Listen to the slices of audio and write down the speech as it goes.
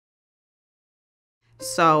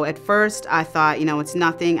So at first I thought, it's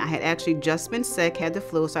nothing. I had actually just been sick, had the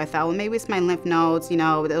flu, so I thought, well, maybe it's my lymph nodes,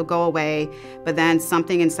 it'll go away. But then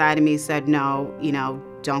something inside of me said, no,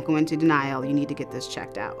 don't go into denial. You need to get this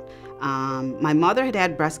checked out. My mother had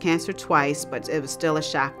had breast cancer twice, but it was still a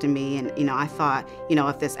shock to me. And, I thought,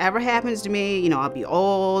 if this ever happens to me, I'll be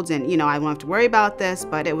old and, I won't have to worry about this,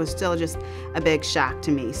 but it was still just a big shock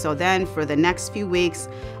to me. So then for the next few weeks,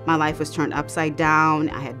 my life was turned upside down.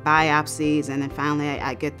 I had biopsies, and then finally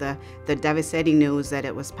I get the devastating news that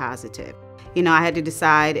it was positive. I had to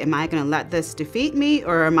decide, am I going to let this defeat me,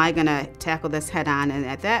 or am I going to tackle this head on? And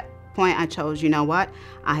at that point, I chose, what?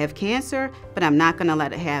 I have cancer, but I'm not going to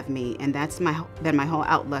let it have me. And that's been my whole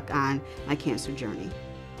outlook on my cancer journey.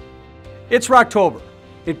 It's Rocktober,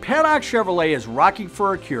 and Paddock Chevrolet is rocking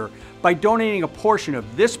for a cure by donating a portion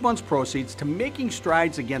of this month's proceeds to Making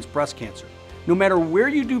Strides Against Breast Cancer. No matter where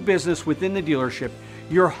you do business within the dealership,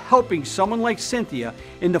 you're helping someone like Cynthia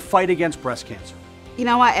in the fight against breast cancer. You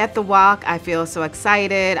know what, at the walk, I feel so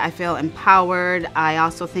excited, I feel empowered. I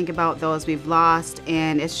also think about those we've lost,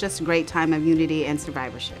 and it's just a great time of unity and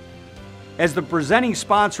survivorship. As the presenting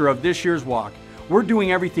sponsor of this year's walk, we're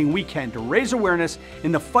doing everything we can to raise awareness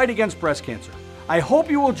in the fight against breast cancer. I hope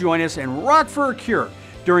you will join us and rock for a cure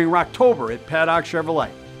during Rocktober at Paddock Chevrolet.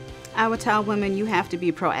 I would tell women, you have to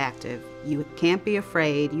be proactive. You can't be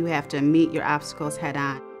afraid. You have to meet your obstacles head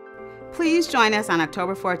on. Please join us on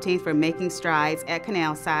October 14th for Making Strides at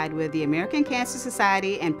Canal Side with the American Cancer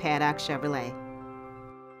Society and Paddock Chevrolet.